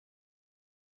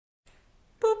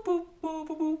boop boop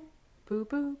boop boop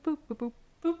boop boop boop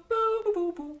boop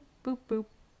boop boop boop boop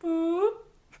boop.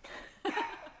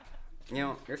 You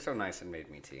know, you're so nice and made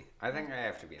me tea. I think I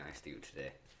have to be nice to you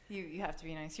today. You have to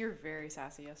be nice. You were very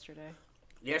sassy yesterday.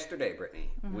 Yesterday, Brittany,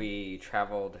 we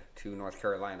traveled to North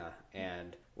Carolina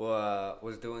and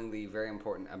was doing the very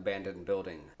important abandoned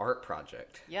building art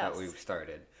project that we've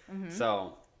started.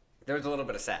 So there was a little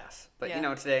bit of sass. But, you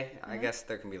know, today, I guess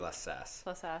there can be less sass.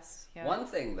 Less sass, yeah. One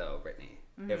thing, though, Brittany,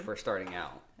 if we're starting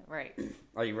out. Right.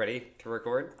 Are you ready to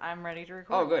record? I'm ready to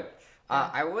record. Oh, good.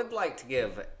 I would like to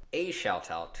give a shout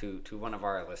out to one of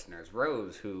our listeners,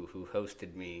 Rose, who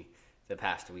hosted me the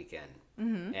past weekend.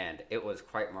 And it was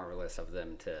quite marvelous of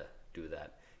them to do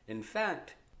that. In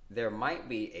fact, there might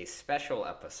be a special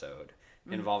episode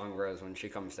involving Rose when she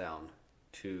comes down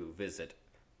to visit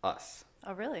us.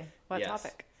 Oh, really? What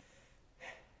topic?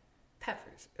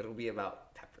 Peppers. It'll be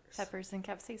about peppers. Peppers and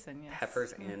capsaicin, yes.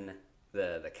 Peppers in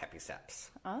the capisaps.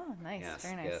 Oh, nice. Yes,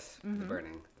 Very nice. yes. The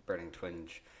burning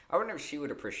twinge. I wonder if she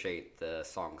would appreciate the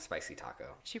song Spicy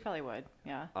Taco. She probably would,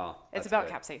 yeah. Oh, it's that's about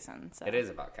good. capsaicin. So. It is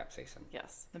about capsaicin.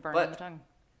 Yes, the burn on the tongue.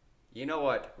 You know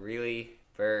what really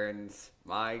burns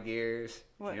my gears?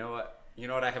 What? You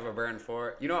know what I have a burn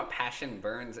for? You know what passion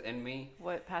burns in me?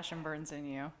 What passion burns in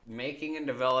you? Making and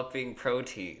developing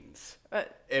proteins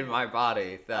in my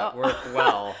body that work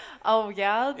well. Oh,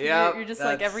 yeah? Yeah, you're just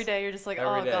like every day, you're just like,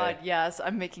 every oh, day. God, yes,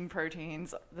 I'm making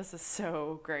proteins. This is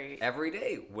so great. Every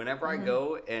day, whenever I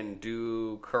go and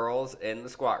do curls in the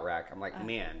squat rack, I'm like,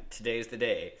 man, today's the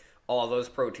day. All those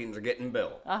proteins are getting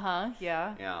built. Yeah.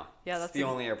 Yeah. Yeah, that's the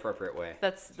only appropriate way.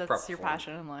 That's your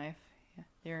passion in life.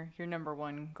 Yeah. Your number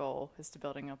one goal is to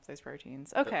building up those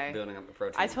proteins. Okay. Building up the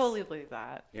proteins. I totally believe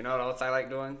that. You know what else I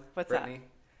like doing? What's Brittany? that?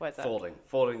 What's that?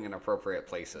 Folding in appropriate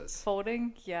places.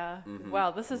 Folding? Yeah. Wow,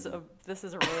 this is a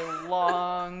really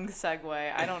long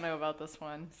segue. I don't know about this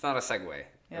one. It's not a segue.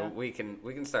 Yeah. We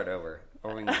can start over,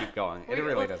 or we can keep going. It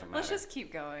really doesn't matter. Let's just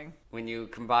keep going. When you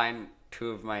combine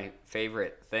two of my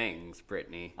favorite things,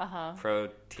 Brittany,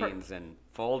 proteins and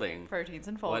folding. Proteins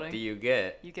and folding. What do you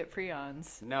get? You get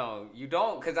prions. No, you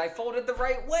don't, because I folded the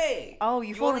right way. Oh,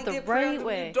 you folded the right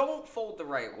way. You don't fold the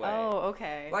right way. Oh,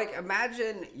 okay. Like,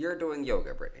 imagine you're doing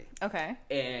yoga, Brittany. Okay.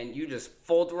 And you just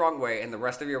fold the wrong way, and the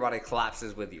rest of your body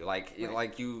collapses with you. Like,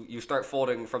 you start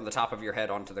folding from the top of your head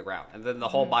onto the ground, and then the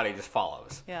whole body just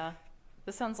follows. Yeah.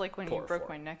 This sounds like when Poor you broke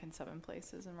form. my neck in 7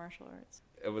 places in martial arts.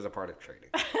 It was a part of training.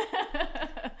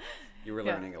 You were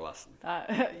learning a lesson.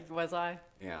 Was I?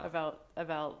 Yeah.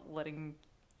 About letting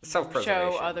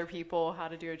Self-preservation. show other people how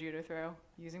to do a judo throw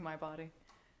using my body.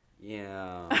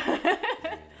 Yeah.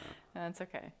 That's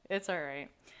okay. It's all right.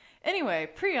 Anyway,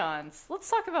 prions. Let's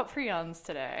talk about prions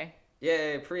today.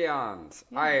 Yay, prions.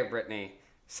 Yeah. All right, Brittany.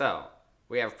 So,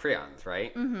 we have prions,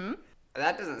 right? Mm-hmm.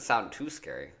 That doesn't sound too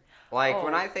scary. Like,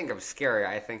 when I think of scary,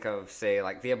 I think of, say,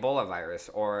 like the Ebola virus,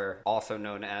 or also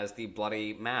known as the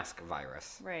bloody mask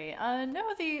virus. Right. No,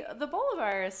 the Ebola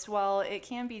virus, while it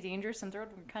can be dangerous in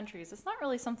third world countries, it's not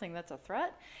really something that's a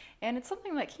threat, and it's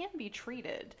something that can be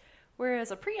treated. Whereas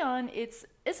a prion, it's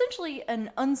essentially an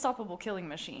unstoppable killing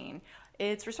machine.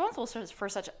 It's responsible for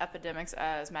such epidemics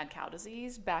as mad cow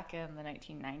disease back in the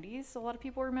 1990s, a lot of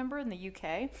people remember, in the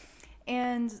UK.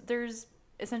 And there's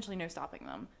essentially no stopping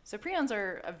them. So prions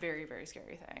are a very, very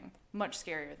scary thing. Much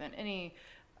scarier than any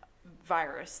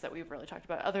virus that we've really talked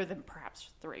about, other than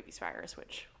perhaps the rabies virus,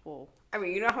 which will... I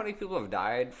mean, you know how many people have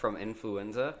died from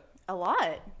influenza? A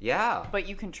lot. Yeah. But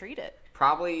you can treat it.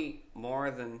 Probably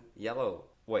more than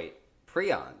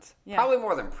prions. Yeah. Probably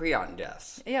more than prion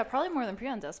deaths. Yeah, probably more than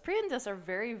prion deaths. Prion deaths are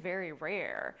very, very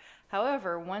rare.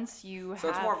 However, once you So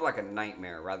it's more of like a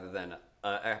nightmare rather than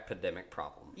an epidemic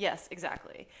problem. Yes,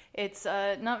 exactly. It's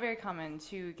not very common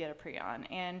to get a prion,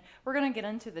 and we're going to get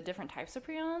into the different types of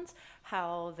prions,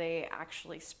 how they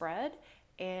actually spread,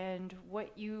 and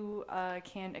what you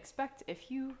can expect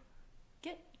if you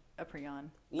get a prion.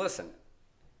 Listen,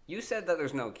 you said that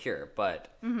there's no cure,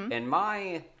 but in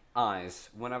my eyes,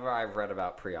 whenever I've read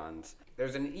about prions,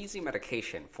 there's an easy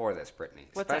medication for this, Brittany.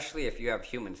 Especially if you have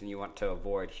humans and you want to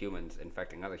avoid humans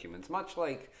infecting other humans, much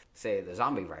like, say, the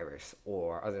zombie virus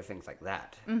or other things like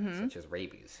that, such as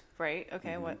rabies. Right,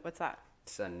 okay, what's that?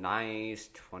 It's a nice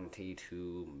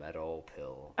 22 metal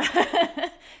pill.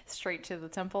 Straight to the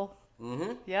temple?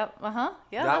 Mm-hmm. Yep,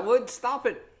 yeah. That would stop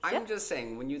it. I'm just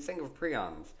saying, when you think of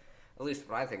prions, at least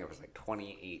what I think of is like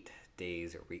 28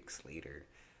 days or weeks later.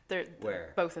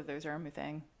 Both of those are a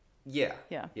thing. Yeah.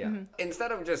 Yeah.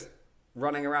 Instead of just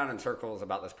running around in circles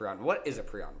about this prion, what is a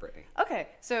prion, Brittany? Okay,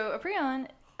 so a prion,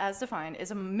 as defined,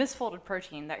 is a misfolded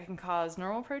protein that can cause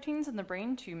normal proteins in the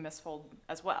brain to misfold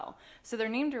as well. So their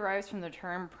name derives from the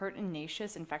term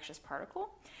proteinaceous infectious particle.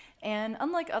 And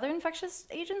unlike other infectious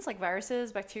agents like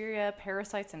viruses, bacteria,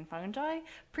 parasites, and fungi,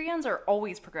 prions are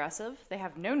always progressive, they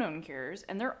have no known cures,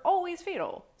 and they're always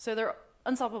fatal. So they're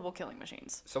unstoppable killing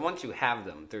machines. So once you have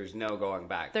them, there's no going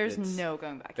back. There's no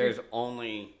going back. There's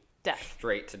only death.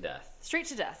 Straight to death. Straight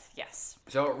to death, yes.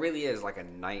 So it really is like a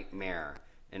nightmare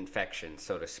infection,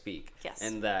 so to speak. Yes.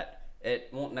 In that it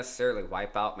won't necessarily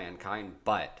wipe out mankind,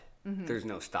 but there's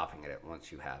no stopping it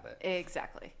once you have it.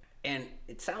 Exactly. And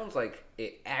it sounds like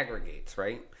it aggregates,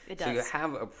 right? It does. So you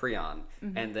have a prion,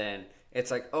 and then it's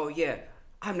like, oh yeah,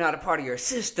 I'm not a part of your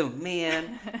system,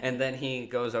 man. And then he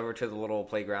goes over to the little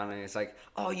playground and he's like,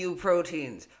 oh, you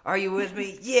proteins, are you with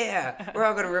me? Yeah, we're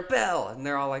all going to rebel. And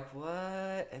they're all like,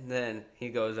 what? And then he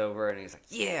goes over and he's like,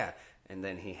 yeah. And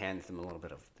then he hands them a little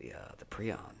bit of the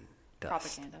prion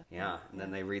dust. Propaganda. Yeah, and then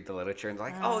they read the literature and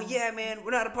they're like, oh yeah, man, we're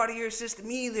not a part of your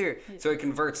system either. So it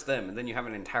converts them, and then you have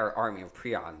an entire army of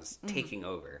prions taking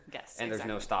over. Yes, and there's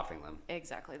no stopping them.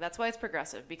 Exactly. That's why it's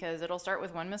progressive, because it'll start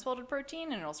with one misfolded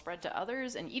protein and it'll spread to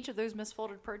others, and each of those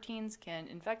misfolded proteins can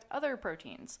infect other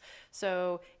proteins.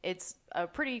 So it's a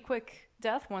pretty quick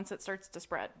death once it starts to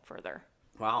spread further.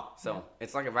 Wow. So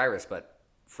it's like a virus, but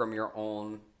from your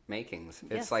own makings.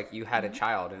 It's Yes. like you had a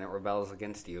child and it rebels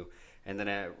against you, and then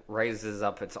it raises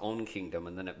up its own kingdom,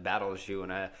 and then it battles you in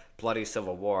a bloody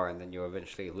civil war, and then you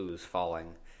eventually lose,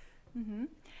 falling.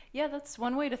 Yeah, that's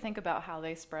one way to think about how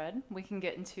they spread. We can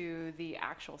get into the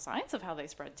actual science of how they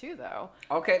spread too, though.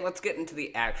 Okay, let's get into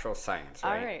the actual science,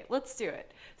 right? All right, let's do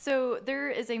it. So there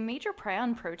is a major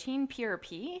prion protein,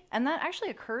 PRP, and that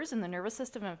actually occurs in the nervous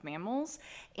system of mammals,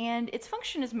 and its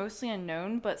function is mostly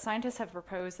unknown, but scientists have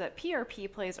proposed that PRP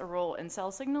plays a role in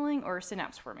cell signaling or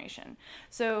synapse formation.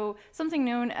 So something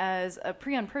known as a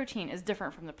prion protein is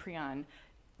different from the prion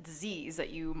disease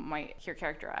that you might hear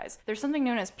characterized. There's something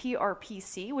known as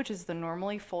PRPC, which is the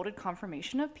normally folded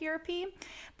conformation of PRP,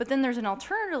 but then there's an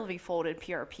alternatively folded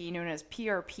PRP known as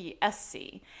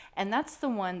PRPSC, and that's the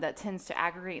one that tends to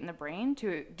aggregate in the brain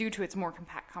due to its more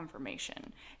compact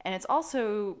conformation. And it's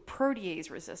also protease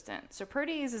resistant. So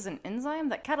protease is an enzyme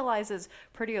that catalyzes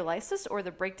proteolysis, or the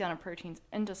breakdown of proteins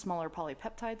into smaller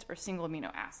polypeptides or single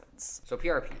amino acids. So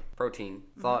PRP, protein,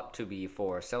 thought to be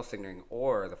for cell signaling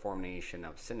or the formation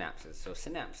of synapses. So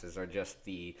synapses are just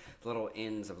the little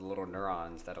ends of the little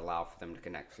neurons that allow for them to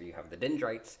connect. So you have the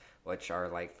dendrites, which are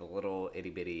like the little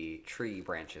itty bitty tree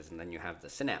branches, and then you have the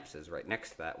synapses right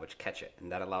next to that, which catch it,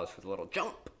 and that allows for the little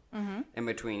jump in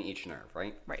between each nerve,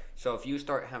 right? Right. So if you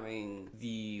start having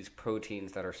these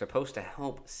proteins that are supposed to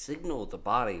help signal the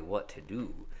body what to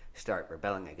do start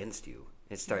rebelling against you,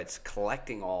 it starts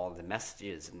collecting all the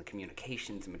messages and the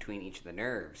communications in between each of the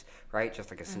nerves, right? Just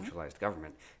like a centralized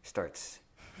government starts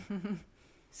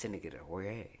sending it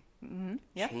away,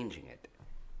 Yeah. changing it,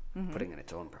 putting in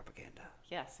its own propaganda,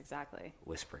 Yes, exactly.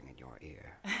 whispering in your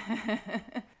ear.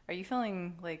 Are you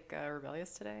feeling like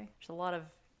rebellious today? There's a lot of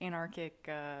anarchic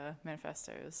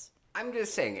manifestos. I'm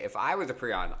just saying, if I was a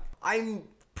prion, I'm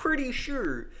pretty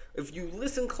sure if you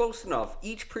listen close enough,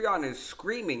 each prion is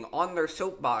screaming on their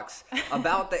soapbox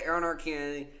about the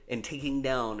anarchy and taking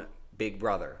down Big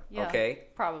Brother, Yeah, okay?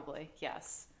 probably,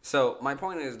 yes. So my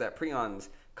point is that prions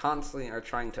constantly are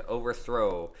trying to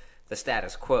overthrow the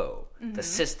status quo, the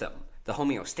system, the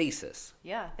homeostasis.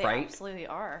 Yeah, they right? absolutely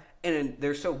are. And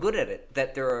they're so good at it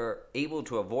that they're able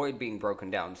to avoid being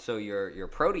broken down. So your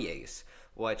protease,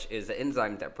 which is the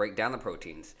enzyme that break down the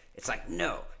proteins, it's like,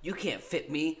 no, you can't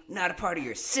fit me. I'm not a part of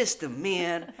your system,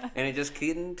 man. And it just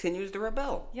continues to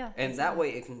rebel. Yeah, And that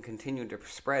way it can continue to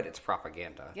spread its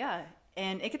propaganda. Yeah,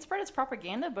 and it can spread its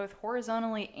propaganda both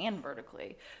horizontally and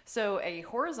vertically. So a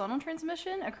horizontal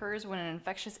transmission occurs when an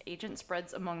infectious agent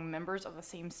spreads among members of the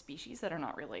same species that are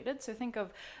not related. So think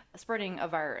of spreading a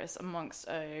virus amongst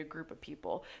a group of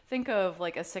people. Think of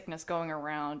like a sickness going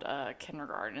around a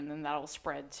kindergarten, and then that'll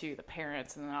spread to the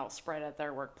parents, and then that'll spread at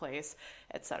their workplace,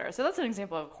 etc. So that's an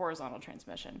example of horizontal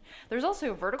transmission. There's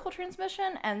also vertical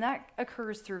transmission, and that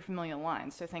occurs through familial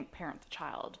lines. So think parent to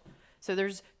child. So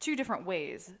there's two different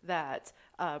ways that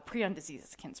prion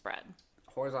diseases can spread.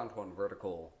 Horizontal and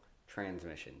vertical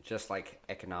transmission, just like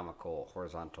economical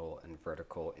horizontal and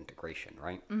vertical integration,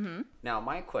 right? Mm-hmm. Now,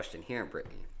 my question here,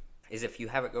 Brittany, is if you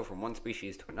have it go from one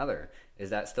species to another, is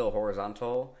that still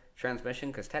horizontal transmission?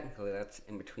 Because technically that's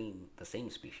in between the same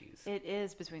species. It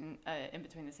is in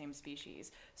between the same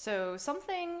species. So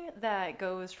something that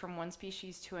goes from one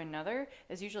species to another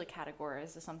is usually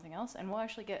categorized as something else, and we'll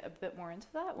actually get a bit more into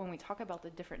that when we talk about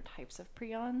the different types of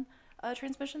prion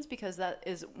transmissions, because that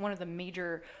is one of the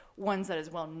major ones that is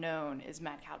well known is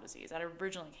mad cow disease. That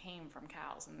originally came from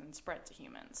cows and then spread to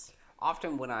humans.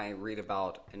 Often when I read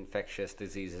about infectious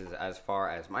diseases as far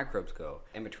as microbes go,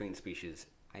 in between species,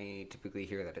 I typically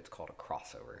hear that it's called a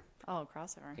crossover. Oh,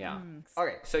 crossover. Yeah.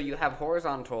 Okay, so you have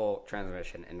horizontal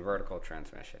transmission and vertical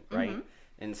transmission, right?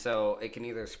 And so it can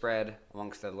either spread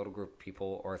amongst a little group of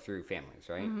people or through families,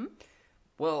 right?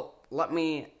 Well, let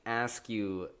me ask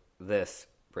you this,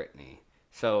 Brittany.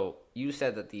 So you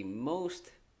said that the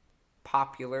most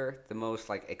popular, the most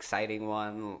like exciting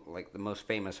one, like the most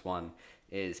famous one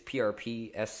is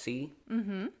PRPSC,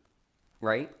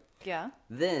 right? Yeah.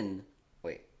 Then,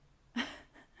 wait,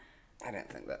 I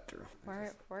didn't think that through. Why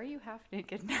are you half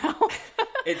naked now?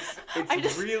 It's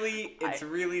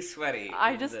really sweaty.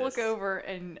 I just look over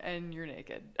and you're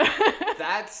naked.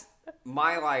 That's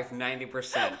my life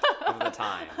 90% of the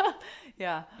time.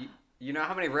 Yeah. You know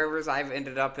how many rivers I've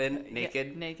ended up in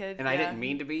naked? Yeah, naked, And I didn't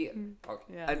mean to be?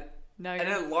 Okay. Yeah.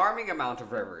 An alarming amount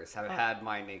of rivers have had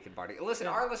my naked body. Listen,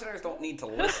 our listeners don't need to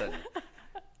listen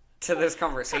to this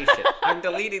conversation. I'm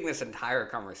deleting this entire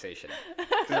conversation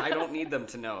because I don't need them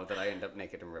to know that I end up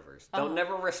naked in rivers. They'll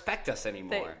never respect us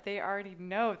anymore. They already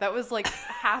know. That was like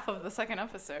half of the second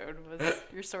episode was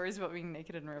your stories about being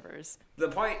naked in rivers. The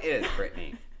point is,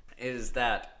 Brittany, is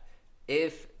that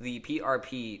if the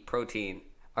PRP protein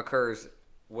occurs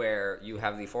where you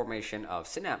have the formation of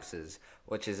synapses,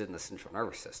 which is in the central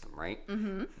nervous system, right?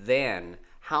 Then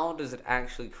how does it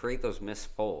actually create those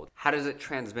misfolds? How does it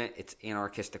transmit its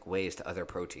anarchistic ways to other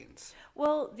proteins?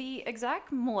 Well, the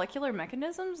exact molecular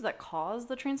mechanisms that cause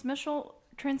the transmissible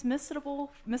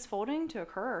misfolding to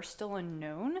occur are still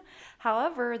unknown.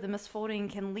 However, the misfolding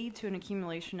can lead to an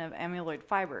accumulation of amyloid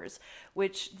fibers,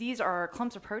 which these are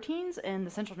clumps of proteins in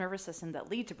the central nervous system that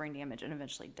lead to brain damage and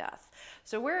eventually death.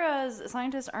 So whereas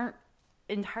scientists aren't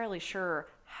entirely sure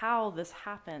how this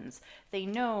happens, they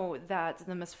know that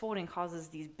the misfolding causes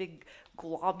these big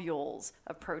globules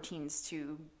of proteins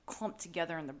to clump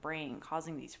together in the brain,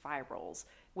 causing these fibrils,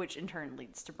 which in turn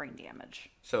leads to brain damage.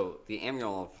 So the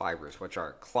amyloid fibers, which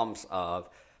are clumps of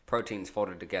proteins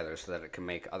folded together so that it can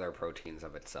make other proteins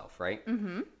of itself, right?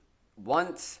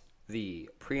 Once the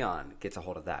prion gets a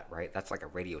hold of that, right? That's like a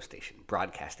radio station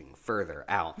broadcasting further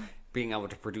out, being able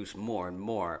to produce more and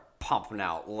more, pumping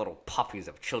out little puppies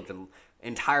of children,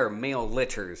 entire male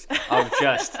litters of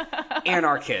just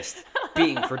anarchists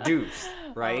being produced,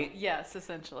 right? Yes,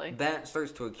 essentially. That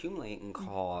starts to accumulate and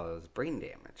cause brain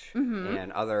damage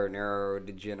and other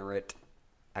neurodegenerate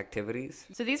activities.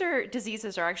 So these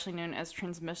diseases are actually known as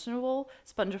transmissible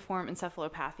spongiform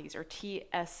encephalopathies, or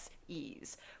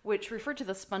TSEs, which refer to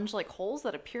the sponge-like holes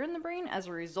that appear in the brain as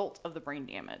a result of the brain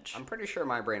damage. I'm pretty sure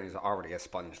my brain is already a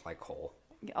sponge-like hole.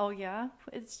 Oh, yeah?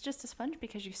 It's just a sponge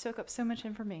because you soak up so much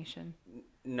information.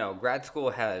 No, grad school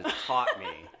has taught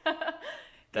me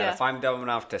that if I'm dumb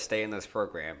enough to stay in this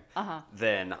program,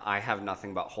 then I have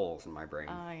nothing but holes in my brain.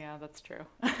 Oh, yeah, that's true.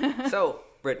 So,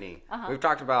 Brittany, we've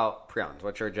talked about prions,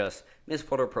 which are just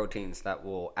misfolded proteins that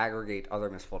will aggregate other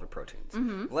misfolded proteins.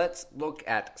 Let's look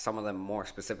at some of them more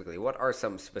specifically. What are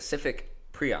some specific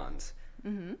prions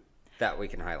that we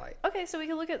can highlight? Okay, so we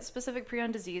can look at specific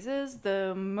prion diseases,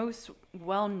 the most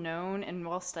well-known and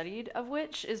well-studied of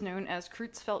which is known as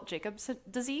Creutzfeldt-Jakob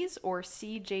disease, or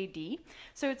CJD.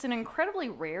 So it's an incredibly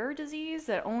rare disease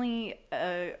that only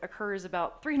occurs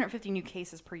about 350 new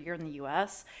cases per year in the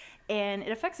U.S., and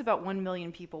it affects about 1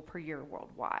 million people per year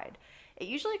worldwide. It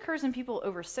usually occurs in people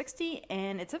over 60,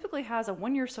 and it typically has a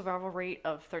 1-year survival rate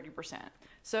of 30%.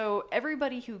 So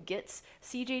everybody who gets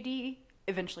CJD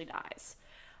eventually dies.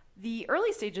 The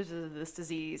early stages of this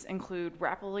disease include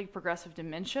rapidly progressive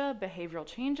dementia, behavioral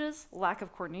changes, lack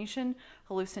of coordination,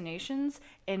 hallucinations,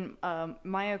 and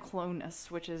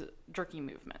myoclonus, which is jerky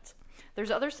movement.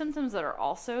 There's other symptoms that are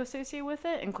also associated with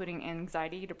it, including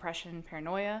anxiety, depression,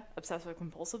 paranoia,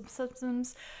 obsessive-compulsive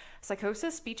symptoms,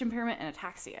 psychosis, speech impairment, and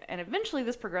ataxia. And eventually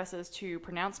this progresses to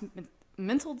pronounced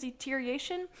mental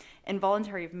deterioration,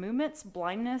 involuntary movements,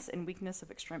 blindness, and weakness of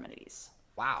extremities.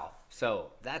 Wow.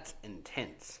 So that's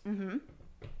intense.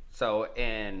 So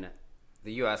in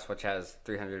the U.S., which has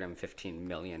 315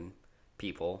 million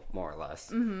people, more or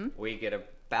less, we get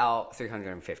about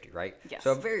 350, right? Yes.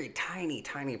 So a very tiny,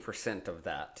 tiny percent of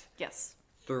that. Yes.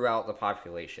 Throughout the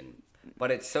population.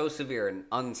 But it's so severe and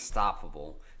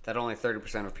unstoppable that only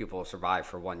 30% of people will survive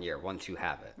for 1 year once you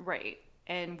have it. Right.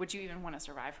 And would you even want to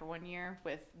survive for 1 year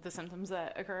with the symptoms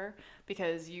that occur?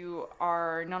 Because you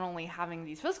are not only having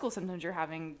these physical symptoms, you're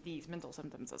having these mental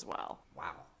symptoms as well.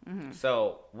 Wow.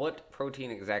 So what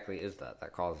protein exactly is that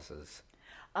causes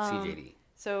CJD?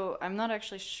 So I'm not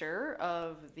actually sure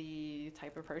of the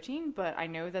type of protein, but I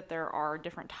know that there are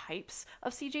different types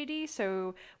of CJD.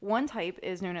 So one type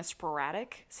is known as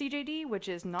sporadic CJD, which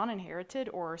is non-inherited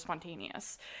or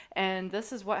spontaneous. And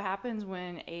this is what happens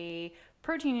when a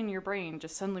protein in your brain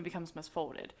just suddenly becomes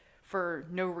misfolded for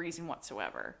no reason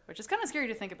whatsoever, which is kind of scary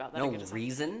to think about. That No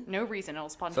reason? No reason. It'll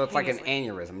So spontaneously. it's like an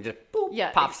aneurysm, just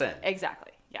boop, pops in.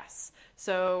 Exactly. Yes.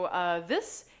 So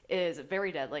this is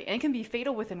very deadly, and it can be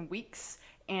fatal within weeks,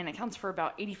 and accounts for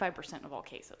about 85% of all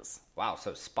cases. Wow,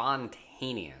 so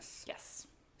spontaneous Yes.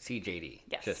 CJD.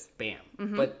 Yes. Just bam.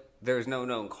 But there's no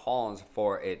known cause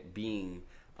for it being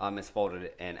misfolded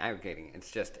and aggregating.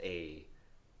 It's just a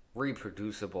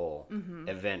reproducible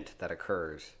event that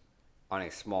occurs on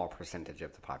a small percentage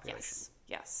of the population.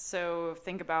 Yes. So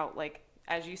think about, like,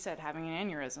 as you said, having an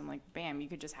aneurysm. Like, bam, you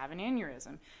could just have an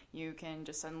aneurysm. You can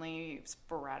just suddenly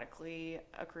sporadically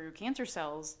accrue cancer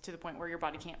cells to the point where your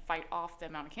body can't fight off the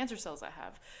amount of cancer cells that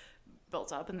have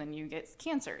built up, and then you get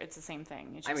cancer. It's the same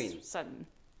thing. It's just sudden.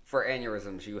 For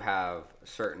aneurysms, you have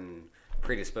certain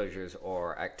predisposures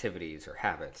or activities or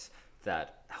habits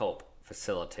that help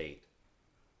facilitate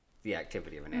the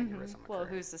activity of an aneurysm. Well,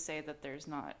 who's to say that there's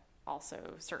not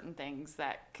also certain things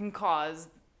that can cause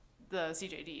the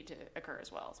CJD to occur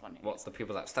as well? Well, it's the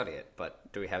people that study it, but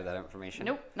do we have that information?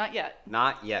 Nope, not yet.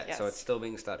 Not yet, Yes. so it's still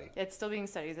being studied. It's still being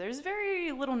studied. There's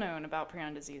very little known about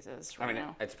prion diseases right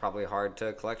now. It's probably hard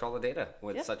to collect all the data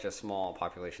with such a small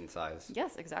population size.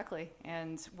 Yes, exactly.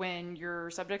 And when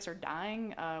your subjects are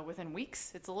dying within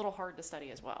weeks, it's a little hard to study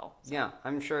as well. So. Yeah,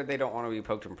 I'm sure they don't want to be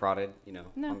poked and prodded,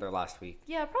 on their last week.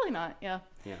 Yeah, probably not. Yeah.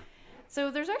 So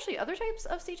there's actually other types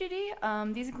of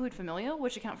CJD. These include familial,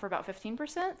 which account for about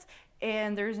 15%,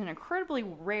 and there's an incredibly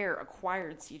rare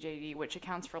acquired CJD, which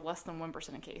accounts for less than 1%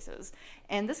 of cases.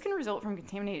 And this can result from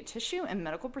contaminated tissue and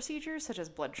medical procedures such as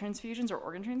blood transfusions or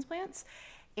organ transplants.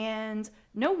 And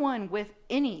no one with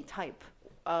any type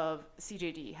of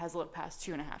CJD has lived past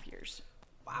 2.5 years.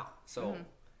 Wow. So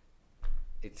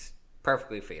it's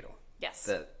perfectly fatal. Yes.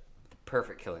 The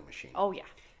perfect killing machine. Oh, yeah.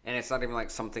 And it's not even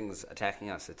like something's attacking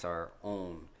us. It's our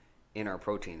own inner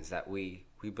proteins that we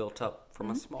built up from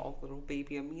a small little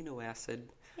baby amino acid.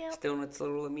 Yep. Still in its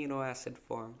little amino acid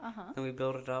form. And we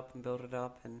build it up,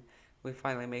 and we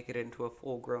finally make it into a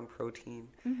full-grown protein.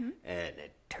 And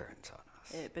it turns on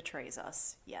us. It betrays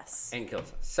us, yes. And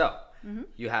kills us. So,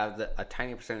 you have a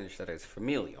tiny percentage that is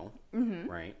familial,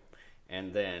 right?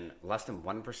 And then less than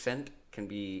 1% can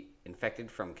be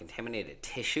infected from contaminated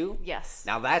tissue. Yes.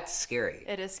 Now that's scary.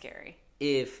 It is scary.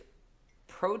 If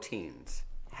proteins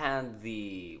had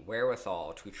the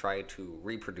wherewithal to try to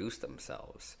reproduce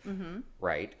themselves,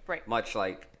 right? Right. Much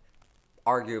like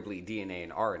arguably DNA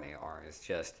and RNA are, is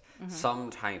just some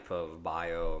type of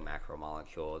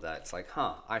macromolecule that's like,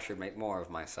 I should make more of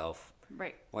myself.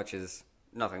 Right. Which is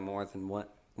nothing more than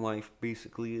what life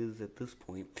basically is at this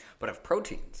point. But if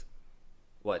proteins,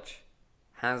 which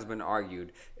has been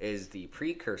argued is the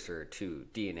precursor to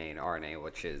DNA and RNA,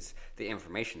 which is the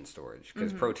information storage.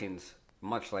 Because proteins,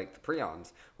 much like the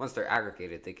prions, once they're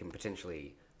aggregated, they can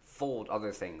potentially fold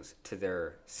other things to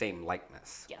their same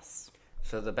likeness. Yes.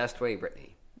 So the best way,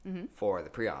 Brittany, for the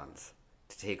prions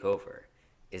to take over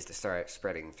is to start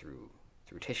spreading through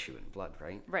tissue and blood,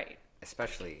 right? Right.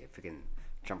 Especially if it can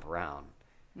jump around,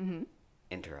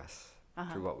 enter us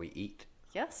through what we eat.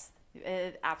 Yes,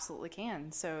 it absolutely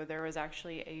can. So there was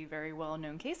actually a very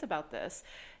well-known case about this,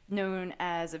 known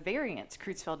as a variant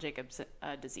Creutzfeldt-Jakob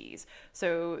disease.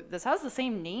 So this has the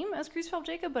same name as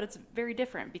Creutzfeldt-Jakob, but it's very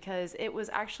different because it was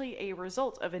actually a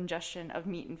result of ingestion of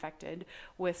meat infected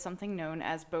with something known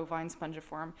as bovine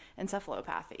spongiform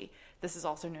encephalopathy. This is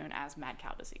also known as mad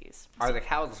cow disease. Are the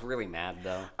cows really mad,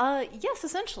 though? Yes,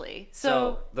 essentially.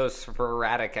 So those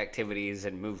sporadic activities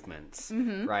and movements,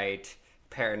 right?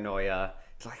 Paranoia.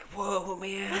 It's like, whoa,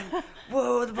 man.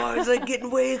 Whoa, the body's like getting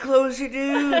way closer,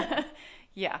 dude.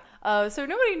 Yeah. So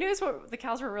nobody knows what the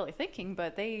cows were really thinking,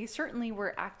 but they certainly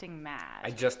were acting mad.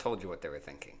 I just told you what they were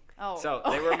thinking. Oh. So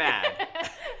they were mad.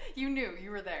 You knew.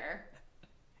 You were there.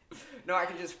 No, I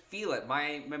can just feel it.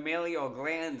 My mammalial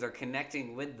glands are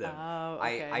connecting with them. Oh,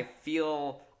 okay. I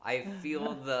feel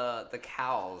the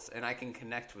cows, and I can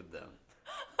connect with them.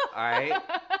 All right?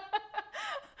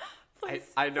 Please,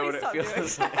 I know what it please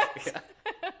feels stop doing like.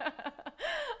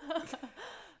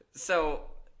 So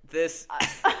this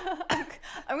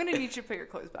I'm gonna need you to put your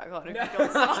clothes back on if you don't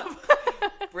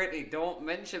stop. Brittany, don't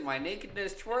mention my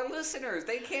nakedness to our listeners.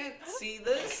 They can't see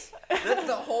this. That's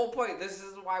the whole point. This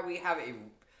is why we have a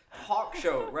talk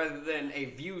show rather than a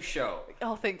view show.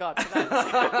 Oh, thank God for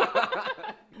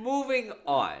that. Moving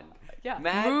on. Yeah.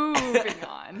 Moving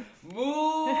on.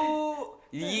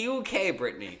 You UK,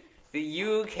 Brittany. The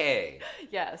UK.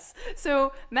 Yes.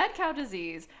 So, mad cow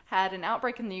disease had an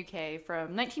outbreak in the UK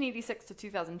from 1986 to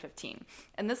 2015,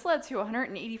 and this led to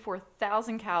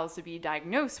 184,000 cows to be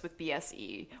diagnosed with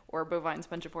BSE, or bovine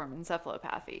spongiform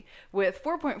encephalopathy, with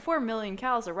 4.4 million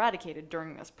cows eradicated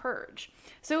during this purge.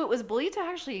 So, it was believed to have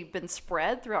actually been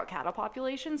spread throughout cattle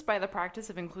populations by the practice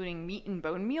of including meat and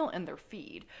bone meal in their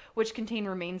feed, which contain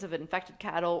remains of infected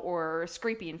cattle or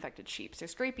scrapie-infected sheep. So,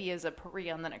 scrapie is a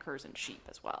prion that occurs in sheep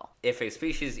as well. If a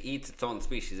species eats its own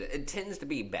species, it tends to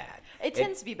be bad. It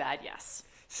tends to be bad, yes.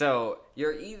 So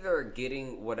you're either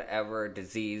getting whatever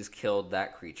disease killed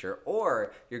that creature,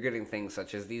 or you're getting things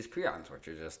such as these prions, which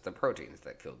are just the proteins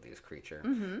that killed these creatures.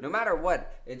 No matter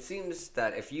what, it seems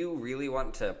that if you really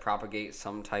want to propagate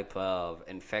some type of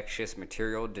infectious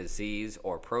material, disease,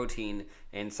 or protein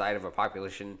inside of a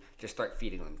population, just start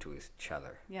feeding them to each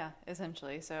other. Yeah,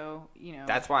 essentially. So,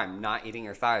 That's why I'm not eating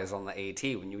your thighs on the AT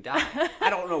when you die. I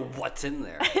don't know what's in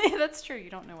there. That's true. You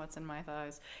don't know what's in my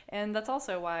thighs. And that's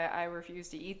also why I refuse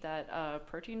to eat that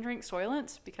protein drink,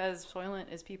 Soylent, because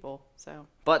Soylent is people. So.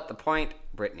 But the point,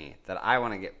 Brittany, that I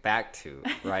want to get back to,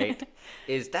 right,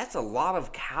 is that's a lot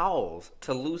of cows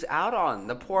to lose out on.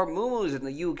 The poor moo-moos in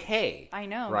the UK. I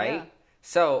know, right? yeah.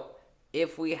 So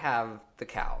if we have the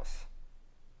cows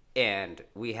and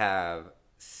we have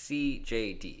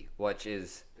CJD, which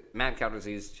is mad cow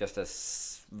disease, just a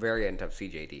variant of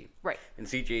CJD. Right. And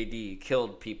CJD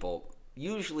killed people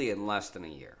usually in less than a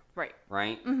year. Right.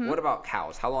 Right? What about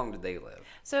cows? How long did they live?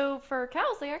 So for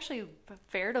cows, they actually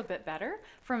fared a bit better.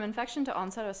 From infection to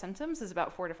onset of symptoms is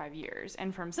about 4 to 5 years.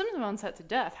 And from symptom onset to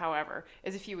death, however,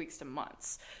 is a few weeks to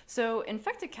months. So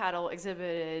infected cattle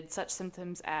exhibited such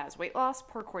symptoms as weight loss,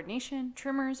 poor coordination,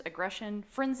 tremors, aggression,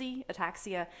 frenzy,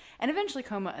 ataxia, and eventually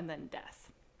coma and then death.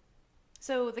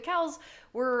 So the cows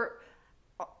were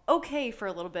okay for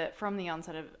a little bit from the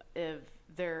onset of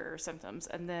their symptoms,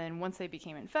 and then once they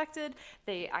became infected,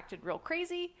 they acted real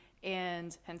crazy,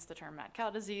 and hence the term mad cow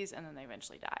disease, and then they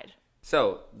eventually died.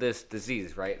 So this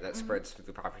disease, right, that spreads through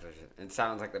the population, it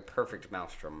sounds like the perfect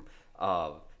maelstrom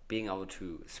of being able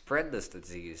to spread this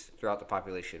disease throughout the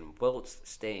population while it's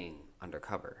staying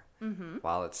undercover,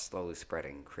 while it's slowly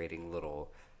spreading, creating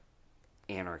little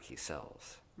anarchy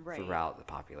cells throughout the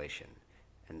population,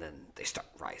 and then they start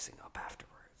rising up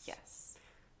afterwards. Yes.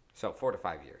 So 4 to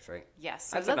 5 years, right? Yes.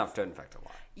 So that's enough to infect a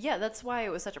lot. Yeah, that's why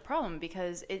it was such a problem,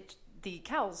 because the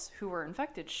cows who were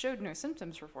infected showed no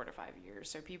symptoms for 4 to 5 years.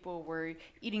 So people were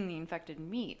eating the infected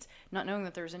meat, not knowing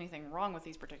that there was anything wrong with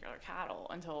these particular cattle,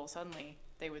 until suddenly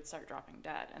they would start dropping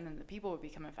dead, and then the people would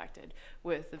become infected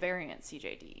with the variant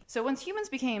CJD. So once humans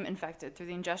became infected through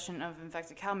the ingestion of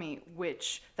infected cow meat,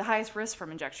 which the highest risk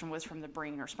from injection was from the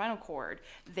brain or spinal cord,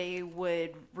 they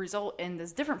would result in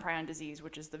this different prion disease,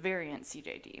 which is the variant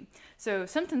CJD. So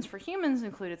symptoms for humans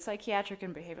included psychiatric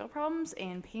and behavioral problems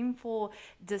and painful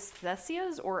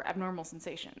dysthesias or abnormal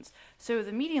sensations. So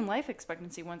the median life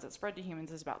expectancy once it spread to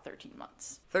humans is about 13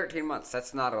 months. 13 months,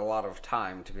 that's not a lot of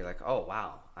time to be like, oh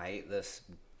wow, I ate this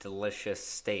delicious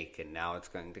steak and now it's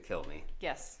going to kill me.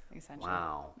 Yes, essentially.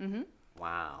 Wow.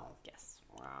 Wow. Yes.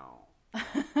 Wow.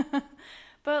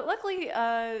 But luckily,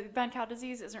 mad cow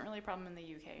disease isn't really a problem in the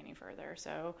UK any further.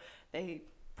 So they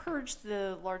purged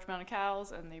the large amount of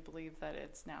cows, and they believe that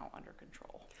it's now under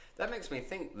control. That makes me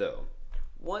think, though,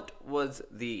 what was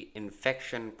the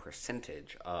infection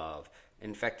percentage of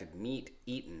infected meat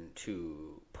eaten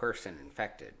to person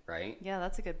infected, right? Yeah,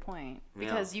 that's a good point.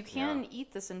 Because you can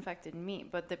eat this infected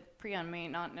meat, but the prion may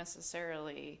not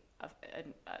necessarily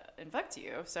infect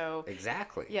you. So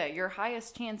exactly. Yeah, your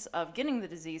highest chance of getting the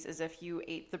disease is if you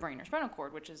ate the brain or spinal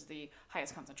cord, which is the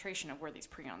highest concentration of where these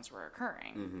prions were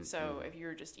occurring. If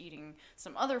you're just eating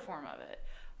some other form of it,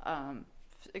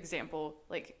 example,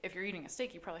 like if you're eating a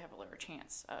steak, you probably have a lower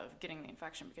chance of getting the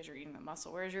infection because you're eating the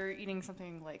muscle, whereas you're eating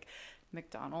something like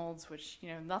McDonald's, which,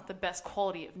 not the best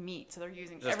quality of meat, so they're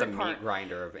using just every a part. meat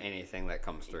grinder of anything that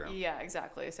comes through. Yeah,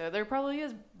 exactly. So there probably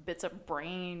is bits of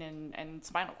brain and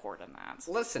spinal cord in that.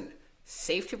 Listen,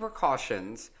 safety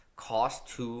precautions cost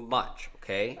too much,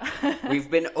 okay?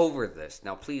 We've been over this.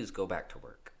 Now please go back to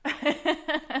work.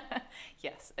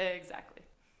 Yes, exactly.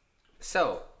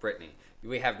 So, Brittany,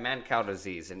 we have mad cow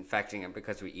disease infecting it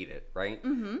because we eat it, right?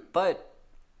 But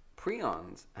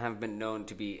prions have been known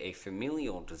to be a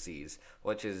familial disease,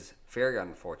 which is very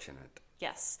unfortunate.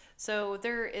 Yes. So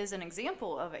there is an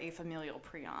example of a familial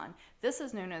prion. This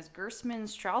is known as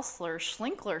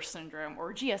Gerstmann-Straussler-Schlinkler syndrome,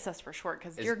 or GSS for short,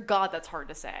 because dear God, that's hard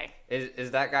to say. Is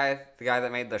that guy the guy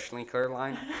that made the Schlinkler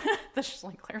line? The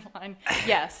Schlinkler line?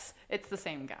 Yes, It's the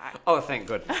same guy. Oh, thank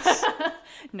goodness.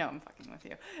 No, I'm fucking with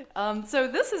you. So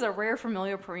this is a rare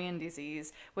familial prion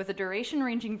disease with a duration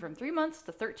ranging from 3 months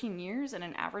to 13 years and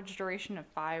an average duration of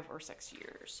 5 or 6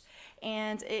 years.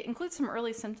 And it includes some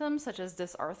early symptoms such as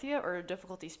dysarthria or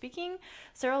difficulty speaking,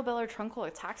 cerebellar truncal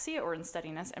ataxia or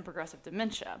unsteadiness, and progressive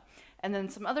dementia. And then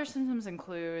some other symptoms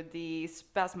include the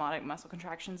spasmodic muscle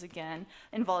contractions again,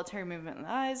 involuntary movement in the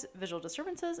eyes, visual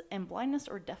disturbances, and blindness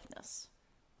or deafness.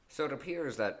 So it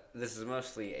appears that this is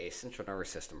mostly a central nervous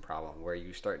system problem where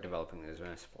you start developing those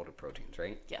misfolded proteins,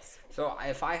 right? Yes. So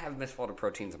if I have misfolded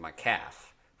proteins in my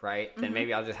calf, right, then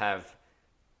maybe I'll just have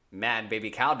mad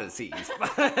baby cow disease.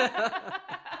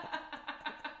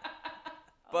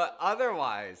 But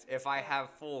otherwise, if I have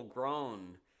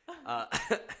full-grown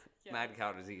mad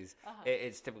cow disease,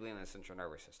 it's typically in the central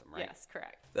nervous system, right? Yes,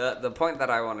 correct. The point that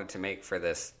I wanted to make for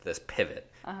this pivot,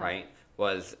 right,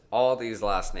 was all these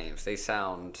last names. They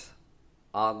sound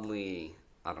oddly,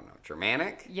 I don't know,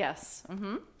 Germanic? Yes.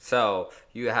 Mm-hmm. So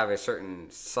you have a certain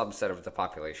subset of the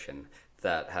population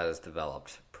that has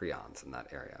developed prions in that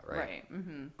area, right? Right.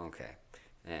 Mm-hmm. Okay.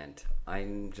 And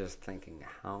I'm just thinking,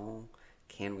 how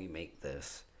can we make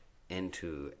this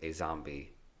into a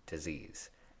zombie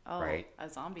disease? Oh, right? A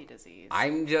zombie disease.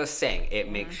 I'm just saying,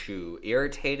 it makes you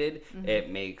irritated.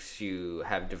 It makes you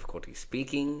have difficulty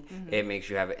speaking. It makes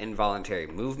you have involuntary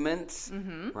movements,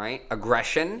 right?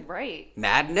 Aggression. Right.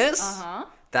 Madness. Uh-huh.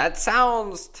 That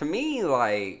sounds to me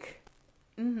like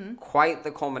quite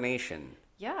the culmination.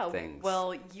 Yeah, things.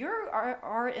 well, you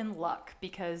are in luck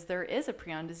because there is a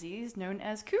prion disease known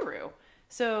as Kuru.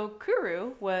 So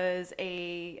Kuru was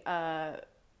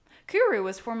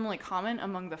formerly common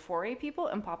among the Foray people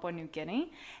in Papua New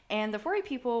Guinea. And the Foray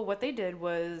people, what they did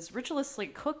was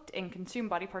ritualistically cooked and consumed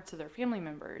body parts of their family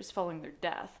members following their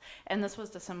death. And this was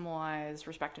to symbolize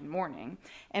respect and mourning.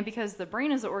 And because the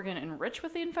brain is the organ enriched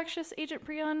with the infectious agent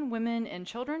prion, women and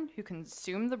children who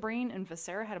consumed the brain and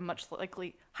viscera had a much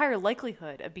higher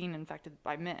likelihood of being infected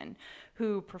by men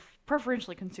who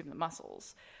preferentially consume the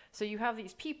muscles. So you have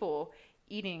these people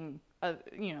eating,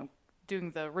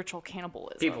 doing the ritual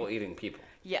cannibalism. People eating people.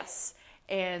 Yes.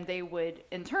 And they would,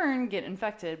 in turn, get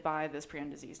infected by this prion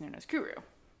disease known as Kuru.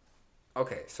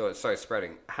 Okay, so it starts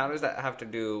spreading. How does that have to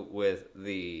do with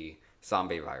the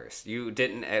zombie virus? You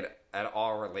didn't at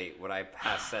all relate what I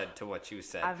past said to what you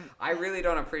said. I really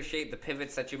don't appreciate the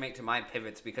pivots that you make to my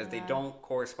pivots because they don't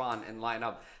correspond and line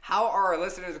up. How are our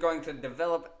listeners going to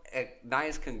develop a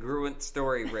nice congruent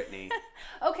story, Brittany?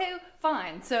 Okay,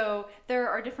 fine. So there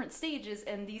are different stages,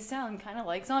 and these sound kind of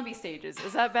like zombie stages.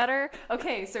 Is that better?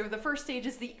 Okay, so the first stage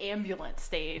is the ambulance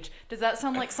stage. Does that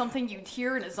sound like something you'd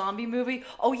hear in a zombie movie?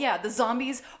 Oh yeah, the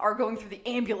zombies are going through the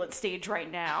ambulance stage right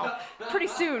now. Pretty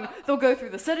soon, they'll go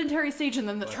through the sedentary stage and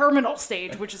then the terminal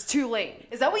stage, which is too late.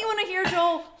 Is that what you want to hear,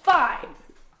 Joel? Fine.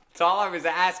 That's all I was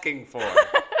asking for.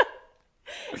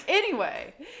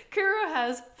 Anyway, Kuru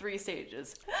has 3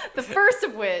 stages. The first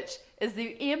of which is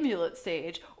the ambulance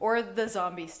stage, or the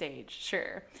zombie stage,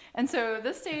 sure. And so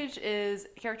this stage is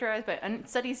characterized by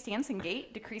unsteady stance and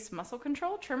gait, decreased muscle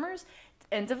control, tremors,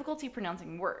 and difficulty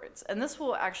pronouncing words. And this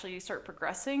will actually start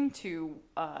progressing to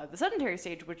the sedentary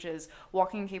stage, which is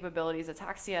walking capabilities,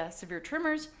 ataxia, severe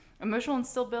tremors, emotional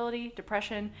instability,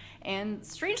 depression, and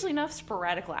strangely enough,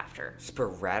 sporadic laughter.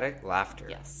 Sporadic laughter?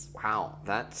 Yes. Wow,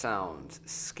 that sounds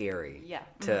scary. Yeah.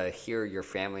 To hear your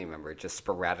family member just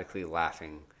sporadically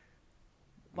laughing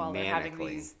while they're manically. having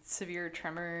these severe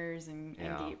tremors and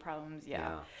gait problems.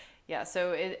 Yeah,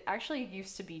 so it actually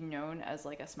used to be known as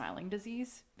like a smiling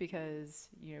disease because,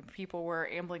 people were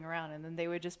ambling around and then they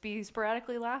would just be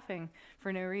sporadically laughing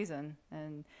for no reason.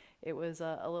 And it was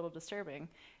a little disturbing.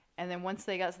 And then once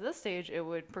they got to this stage, it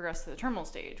would progress to the terminal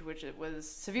stage, which it was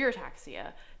severe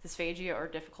ataxia, dysphagia, or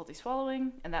difficulty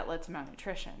swallowing, and that led to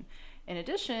malnutrition. In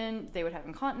addition, they would have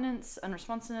incontinence,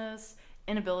 unresponsiveness,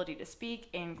 inability to speak,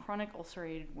 and chronic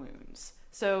ulcerated wounds.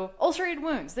 So, ulcerated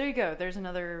wounds, there you go. There's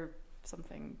another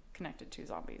something connected to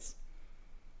zombies.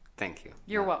 Thank you.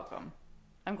 You're welcome.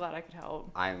 I'm glad I could help.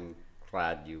 I'm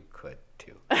glad you could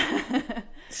too.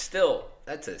 Still,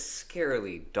 that's a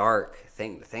scarily dark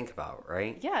thing to think about,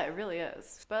 right? Yeah, it really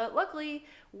is. But luckily,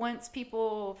 once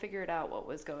people figured out what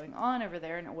was going on over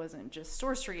there, and it wasn't just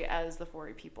sorcery as the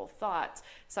Foray people thought,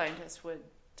 scientists would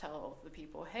tell the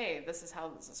people, hey, this is how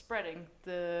this is spreading.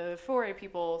 The Foray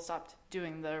people stopped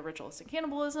doing the ritualistic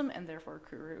cannibalism, and therefore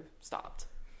Kuru stopped.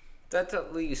 That's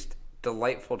at least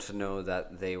delightful to know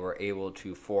that they were able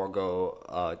to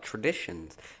forego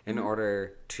traditions in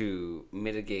order to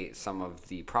mitigate some of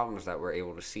the problems that we're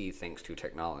able to see thanks to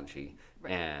technology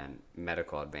and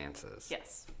medical advances.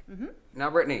 Yes. Now,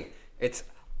 Brittany, it's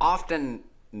often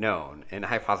known and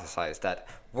hypothesized that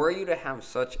were you to have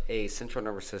such a central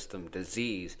nervous system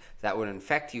disease that would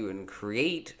infect you and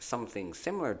create something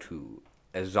similar to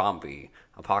a zombie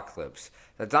apocalypse,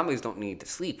 that zombies don't need to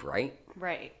sleep, right?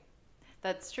 Right.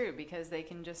 That's true, because they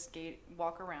can just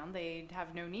walk around. They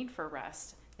have no need for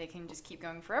rest. They can just keep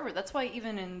going forever. That's why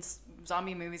even in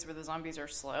zombie movies where the zombies are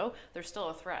slow, they're still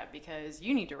a threat, because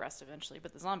you need to rest eventually,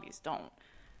 but the zombies don't.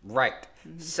 Right.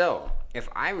 So, if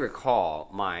I recall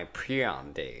my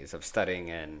prion days of studying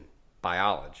in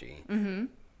biology,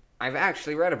 I've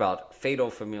actually read about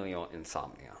fatal familial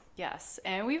insomnia. Yes,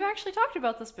 and we've actually talked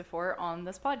about this before on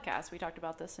this podcast. We talked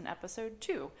about this in episode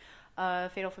 2,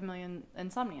 fatal familial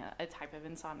insomnia, a type of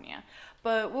insomnia.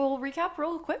 But we'll recap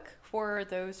real quick for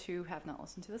those who have not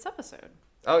listened to this episode.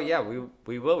 Oh, yeah,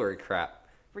 we will recap.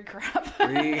 Recap.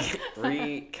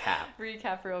 Recap.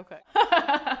 Recap real quick.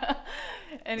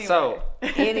 Anyway. So,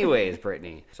 anyways,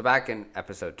 Brittany. So back in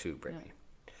episode 2, Brittany,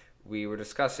 we were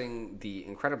discussing the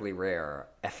incredibly rare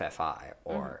FFI,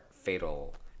 or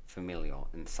fatal familial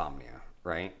insomnia,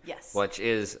 right? Yes. Which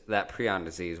is that prion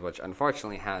disease, which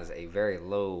unfortunately has a very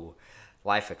low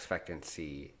life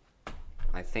expectancy.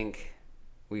 I think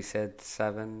we said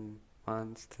 7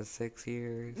 months to 6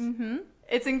 years.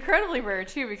 It's incredibly rare,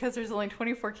 too, because there's only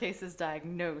 24 cases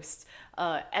diagnosed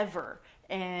ever.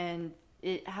 And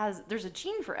there's a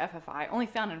gene for FFI only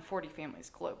found in 40 families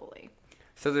globally.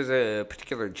 So there's a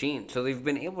particular gene. So they've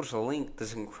been able to link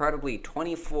this incredibly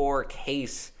 24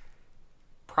 case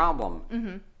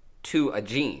problem to a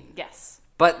gene. Yes.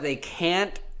 But they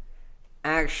can't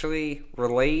actually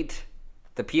relate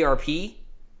the PRP?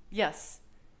 Yes.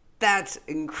 That's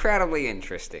incredibly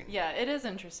interesting. Yeah, it is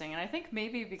interesting. And I think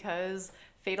maybe because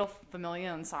fatal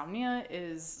familial insomnia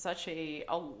is such a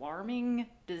alarming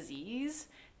disease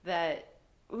that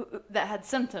had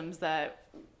symptoms that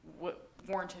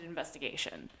warranted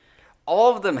investigation.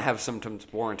 All of them have symptoms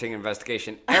warranting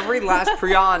investigation. Every last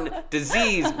prion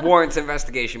disease warrants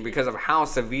investigation because of how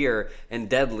severe and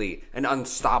deadly and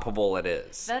unstoppable it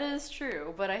is. That is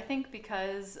true, but I think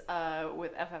because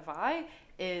with FFI,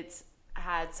 it's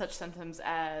had such symptoms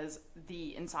as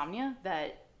the insomnia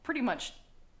that pretty much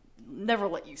never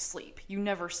let you sleep. You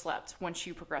never slept once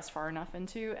you progressed far enough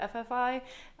into FFI.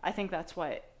 I think that's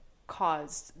what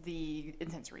caused the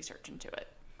intense research into it.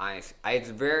 It's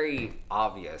very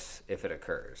obvious if it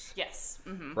occurs. Yes.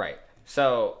 Right.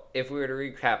 So if we were to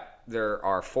recap, there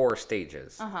are 4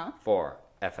 stages for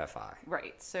FFI.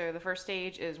 Right. So the first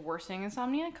stage is worsening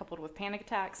insomnia coupled with panic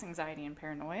attacks, anxiety and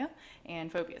paranoia,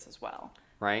 and phobias as well.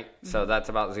 Right? So that's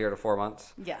about 0 to 4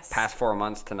 months? Yes. Past 4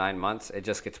 months to 9 months, it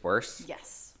just gets worse?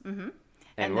 Yes.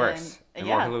 And worse. And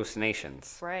more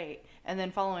hallucinations. Right. And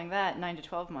then following that, 9 to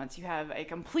 12 months, you have a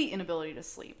complete inability to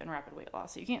sleep and rapid weight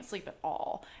loss. So you can't sleep at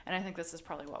all. And I think this is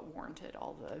probably what warranted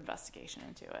all the investigation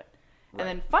into it. Right. And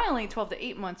then finally, 12 to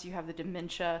 8 months, you have the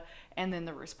dementia and then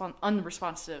the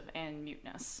unresponsive and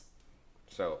muteness.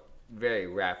 So very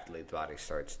rapidly, the body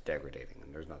starts degrading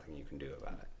and there's nothing you can do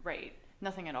about it. Right.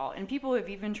 Nothing at all. And people have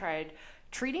even tried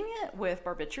treating it with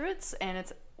barbiturates, and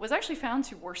it was actually found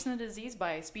to worsen the disease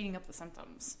by speeding up the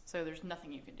symptoms. So there's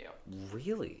nothing you can do.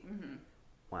 Really?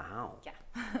 Wow.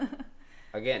 Yeah.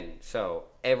 Again, so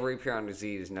every prion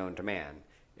disease known to man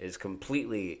is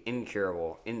completely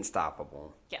incurable,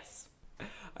 unstoppable. Yes.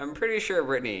 I'm pretty sure,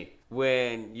 Brittany,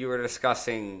 when you were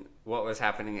discussing what was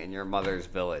happening in your mother's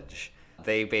village,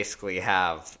 they basically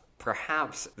have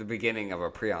perhaps the beginning of a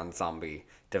prion zombie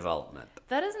development.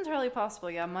 That is entirely possible,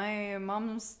 yeah. My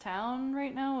mom's town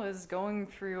right now is going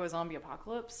through a zombie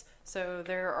apocalypse. So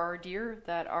there are deer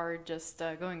that are just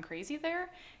going crazy there,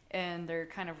 and they're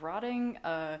kind of rotting.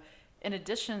 In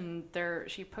addition,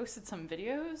 she posted some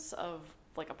videos of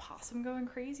like a possum going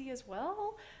crazy as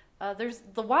well.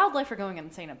 The wildlife are going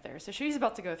insane up there, so she's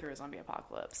about to go through a zombie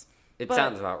apocalypse. It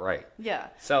sounds about right. Yeah.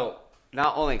 So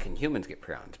not only can humans get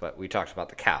prions, but we talked about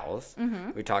the cows.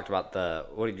 We talked about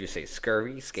what did you say?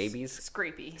 Scurvy? Scabies?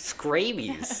 Scrapey.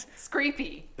 Scrabies.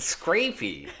 Scrapey.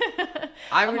 Scrapey.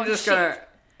 I'm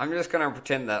just gonna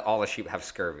pretend that all the sheep have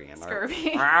scurvy. And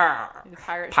Scurvy.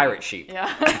 Pirate sheep.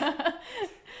 Yeah.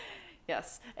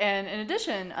 Yes. And in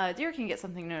addition, deer can get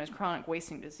something known as chronic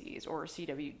wasting disease, or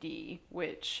CWD,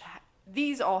 which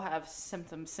these all have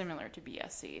symptoms similar to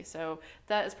BSC. So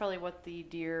that is probably what the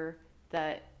deer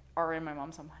that are in my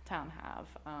mom's town have.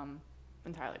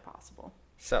 Entirely possible.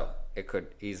 So it could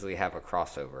easily have a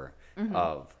crossover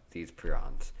of these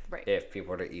prions if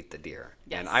people were to eat the deer.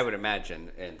 Yes. And I would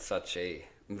imagine in such a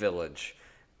village,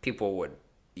 people would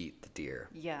eat the deer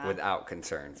Yeah. without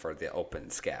concern for the open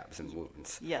scabs and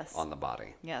wounds Yes. on the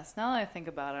body. Yes, now that I think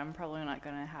about it, I'm probably not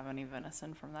going to have any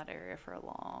venison from that area for a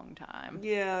long time.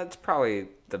 Yeah, it's probably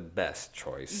the best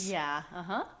choice. Yeah,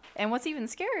 And what's even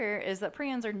scarier is that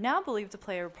prions are now believed to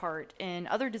play a part in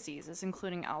other diseases,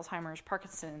 including Alzheimer's,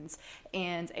 Parkinson's,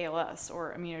 and ALS,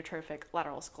 or amyotrophic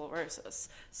lateral sclerosis.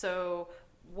 So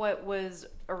what was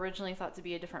originally thought to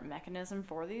be a different mechanism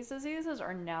for these diseases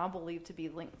are now believed to be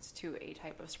linked to a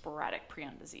type of sporadic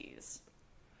prion disease.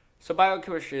 So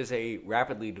biochemistry is a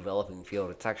rapidly developing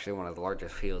field. It's actually one of the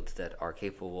largest fields that are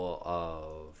capable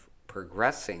of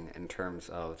progressing in terms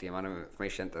of the amount of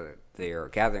information that they are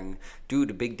gathering due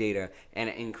to big data and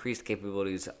increased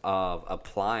capabilities of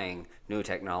applying new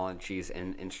technologies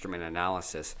and instrument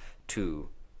analysis to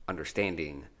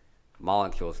understanding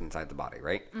molecules inside the body,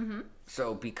 right? Mm-hmm.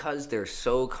 So because they're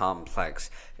so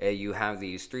complex, you have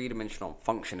these three-dimensional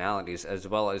functionalities as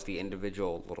well as the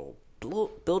individual little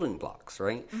building blocks,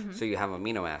 right? Mm-hmm. So you have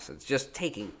amino acids. Just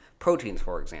taking proteins,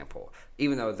 for example,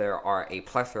 even though there are a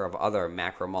plethora of other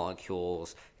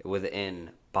macromolecules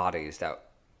within bodies that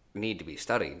need to be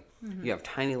studied, you have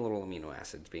tiny little amino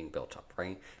acids being built up,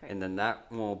 right? And then that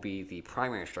will be the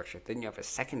primary structure. Then you have a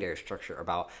secondary structure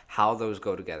about how those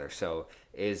go together. So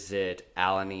is it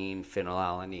alanine,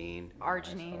 phenylalanine,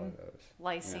 Arginine,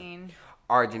 lysine. Yeah.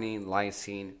 Arginine,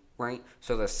 lysine, right?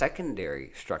 So the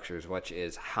secondary structures, which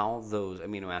is how those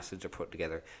amino acids are put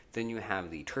together. Then you have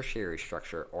the tertiary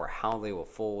structure, or how they will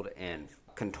fold and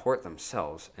contort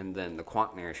themselves. And then the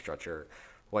quaternary structure,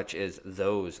 which is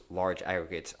those large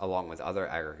aggregates along with other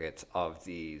aggregates of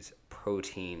these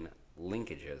protein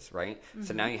linkages, right? Mm-hmm.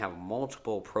 So now you have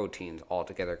multiple proteins all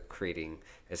together creating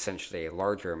essentially a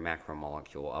larger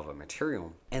macromolecule of a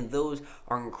material. And those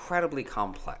are incredibly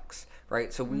complex,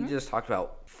 right? So we just talked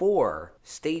about 4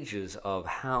 stages of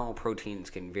how proteins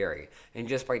can vary. And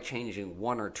just by changing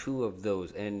 1 or 2 of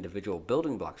those individual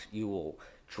building blocks, you will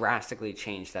drastically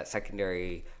change that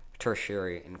secondary,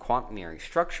 tertiary, and quaternary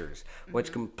structures,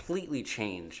 which completely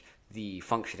change the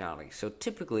functionality. So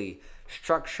typically,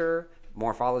 structure,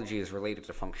 morphology is related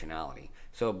to functionality.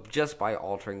 So just by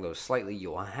altering those slightly,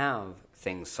 you'll have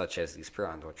things such as these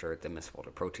prions, which are the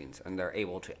misfolded proteins, and they're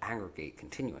able to aggregate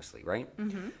continuously, right?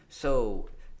 Mm-hmm. So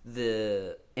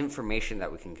the information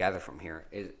that we can gather from here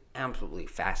is absolutely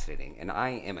fascinating, and I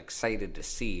am excited to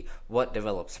see what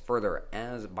develops further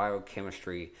as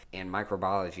biochemistry and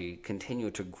microbiology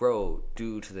continue to grow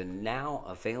due to the now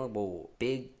available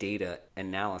big data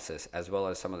analysis as well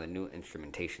as some of the new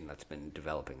instrumentation that's been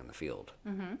developing in the field.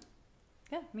 Mm-hmm.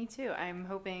 Yeah, me too. I'm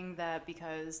hoping that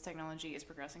because technology is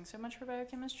progressing so much for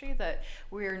biochemistry that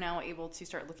we're now able to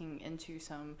start looking into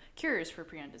some cures for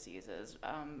prion diseases,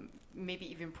 maybe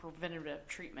even preventative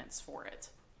treatments for it.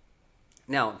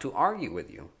 Now, to argue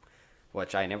with you,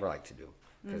 which I never like to do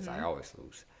because I always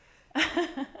lose,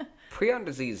 prion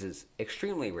disease is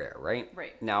extremely rare, right?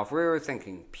 Right. Now, if we were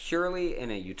thinking purely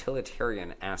in a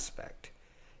utilitarian aspect,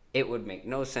 it would make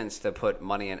no sense to put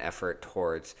money and effort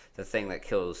towards the thing that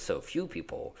kills so few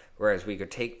people, whereas we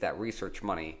could take that research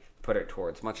money, put it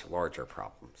towards much larger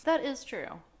problems. That is true.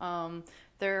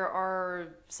 There are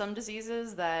some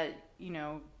diseases that,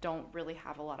 don't really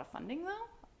have a lot of funding, though,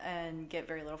 and get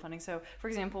very little funding. So, for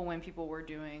example, when people were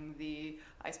doing the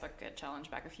Ice Bucket Challenge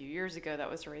back a few years ago, that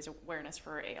was to raise awareness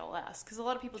for ALS, because a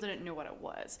lot of people didn't know what it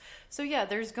was. So, yeah,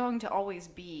 there's going to always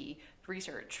be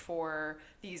research for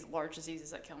these large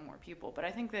diseases that kill more people. But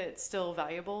I think that it's still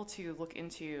valuable to look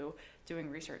into doing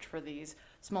research for these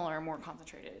smaller, more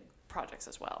concentrated projects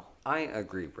as well. I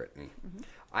agree, Brittany.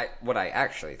 What I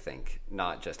actually think,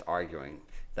 not just arguing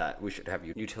that we should have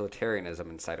utilitarianism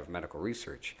inside of medical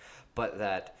research, but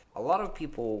that a lot of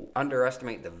people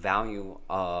underestimate the value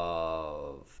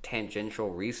of tangential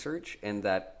research, and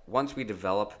that once we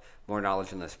develop more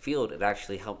knowledge in this field, it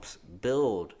actually helps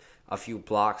build a few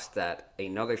blocks that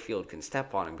another field can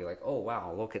step on and be like, oh,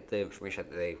 wow, look at the information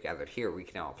that they've gathered here. We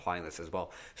can now apply this as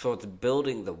well. So it's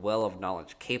building the well of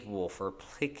knowledge capable for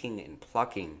picking and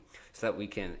plucking so that we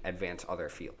can advance other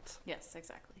fields. Yes,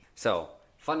 exactly. So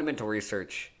fundamental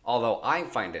research, although I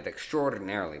find it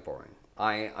extraordinarily boring,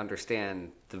 I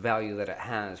understand the value that it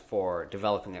has for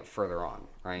developing it further on,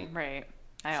 right? Right.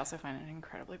 I also find it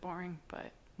incredibly boring,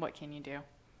 but what can you do?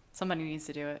 Somebody needs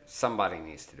to do it. Somebody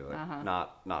needs to do it,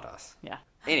 not us. Yeah.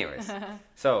 Anyways,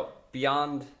 so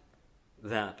beyond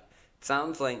that, it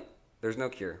sounds like there's no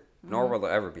cure, nor will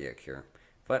there ever be a cure.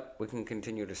 But we can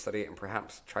continue to study it and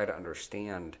perhaps try to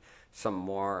understand some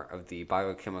more of the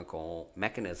biochemical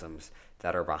mechanisms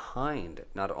that are behind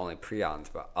not only prions,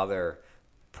 but other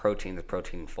protein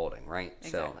folding, right?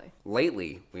 Exactly. So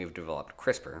lately, we've developed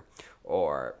CRISPR,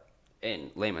 or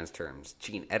in layman's terms,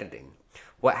 gene editing.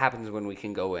 What happens when we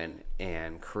can go in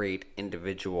and create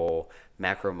individual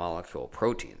macromolecule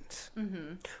proteins,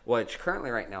 which currently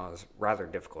right now is rather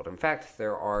difficult. In fact,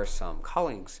 there are some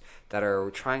colleagues that are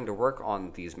trying to work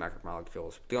on these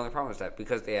macromolecules. The only problem is that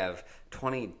because they have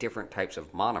 20 different types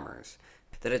of monomers,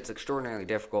 that it's extraordinarily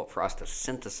difficult for us to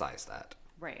synthesize that.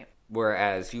 Right.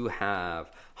 Whereas you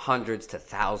have hundreds to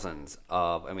thousands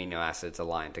of amino acids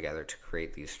aligned together to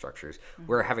create these structures,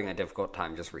 we're having a difficult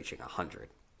time just reaching 100.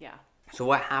 Yeah. So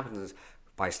what happens is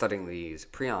by studying these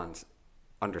prions,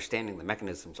 understanding the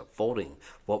mechanisms of folding,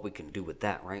 what we can do with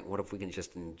that, right? What if we can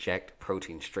just inject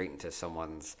protein straight into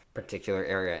someone's particular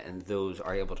area and those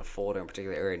are able to fold in a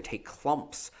particular area and take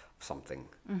clumps of something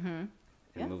and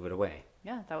move it away?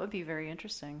 Yeah, that would be very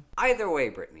interesting. Either way,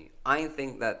 Brittany, I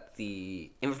think that the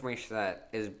information that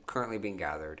is currently being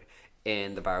gathered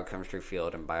in the biochemistry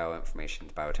field and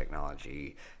bioinformation,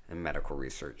 biotechnology, and medical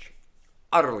research,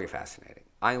 utterly fascinating.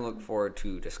 I look forward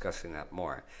to discussing that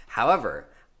more. However,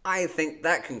 I think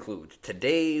that concludes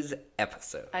today's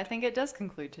episode. I think it does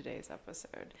conclude today's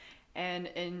episode. And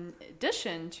in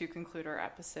addition to conclude our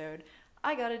episode,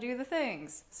 I gotta do the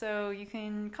things. So you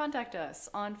can contact us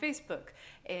on Facebook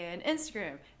and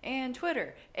Instagram and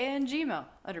Twitter and Gmail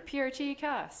under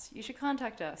PRTcast. You should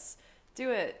contact us.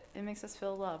 Do it. It makes us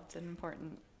feel loved and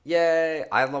important. Yay!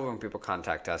 I love when people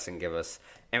contact us and give us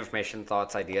information,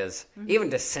 thoughts, ideas, even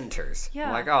dissenters. Yeah.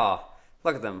 I'm like, oh,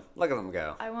 look at them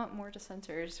go. I want more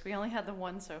dissenters. We only had the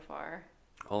one so far.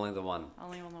 Only the one.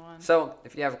 Only on the one. So,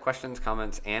 if you have questions,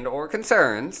 comments, and or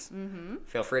concerns,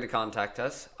 feel free to contact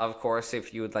us. Of course,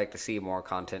 if you would like to see more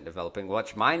content developing,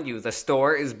 which, mind you, the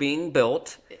store is being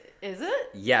built. Is it?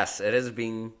 Yes, it is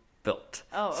being built.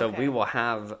 Oh, okay. So we will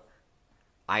have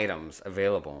items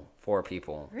available for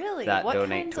people Really? that What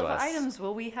donate kinds to of us. items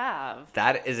will we have?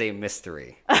 That is a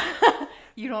mystery.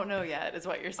 You don't know yet, is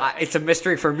what you're saying. It's a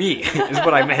mystery for me, is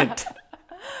what I meant.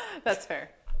 That's fair.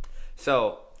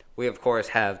 So, we, of course,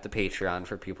 have the Patreon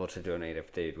for people to donate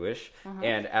if they'd wish.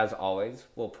 And as always,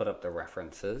 we'll put up the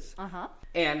references.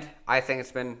 And I think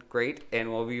it's been great,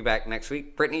 and we'll be back next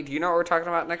week. Brittany, do you know what we're talking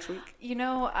about next week? You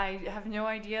know, I have no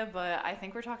idea, but I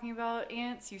think we're talking about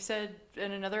ants. You said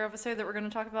in another episode that we're going to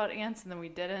talk about ants, and then we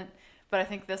didn't. But I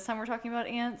think this time we're talking about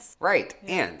ants. Right,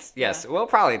 ants. Yes, we'll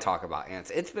probably talk about ants.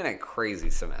 It's been a crazy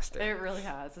semester. It really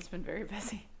has. It's been very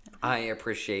busy. I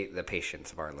appreciate the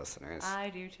patience of our listeners. I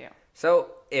do too.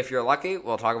 So, if you're lucky,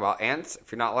 we'll talk about ants.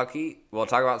 If you're not lucky, we'll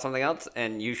talk about something else,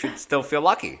 and you should still feel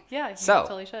lucky. Yeah, you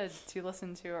totally should, to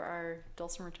listen to our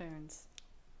dulcimer tones.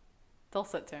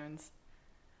 Dulcet tones.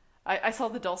 I saw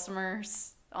the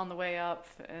dulcimers on the way up,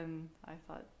 and I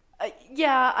thought,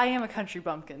 yeah, I am a country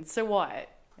bumpkin, so what?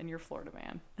 And you're Florida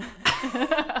man.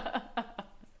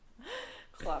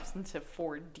 Collapse into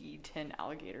 4D10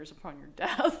 alligators upon your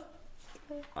death.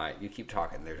 All right, you keep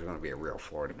talking. There's going to be a real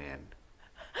Florida man.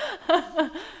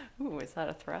 Ooh, is that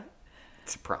a threat?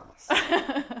 It's a promise. All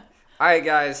right,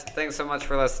 guys. Thanks so much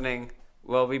for listening.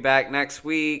 We'll be back next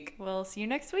week. We'll see you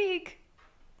next week.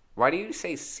 Why do you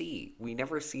say see? We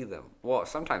never see them. Well,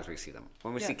 sometimes we see them.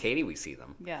 When we see Katie, we see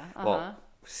them. Yeah. Well,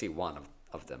 we see one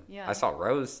of them. Yeah. I saw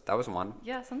Rose. That was one.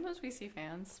 Yeah, sometimes we see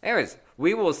fans. Anyways,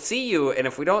 we will see you, and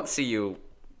if we don't see you,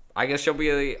 I guess you'll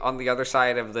be on the other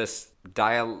side of this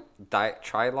trilogue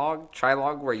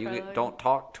where you don't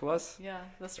talk to us. Yeah,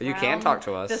 you can talk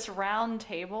to us. This round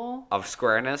table of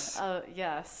squareness.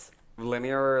 Yes.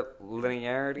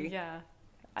 Linearity.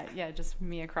 Yeah, just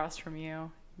me across from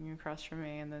you, you across from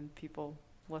me, and then people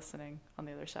listening on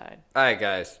the other side. All right,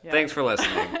 guys. Yeah. Thanks for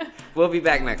listening. We'll be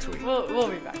back next week. We'll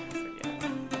be back next week.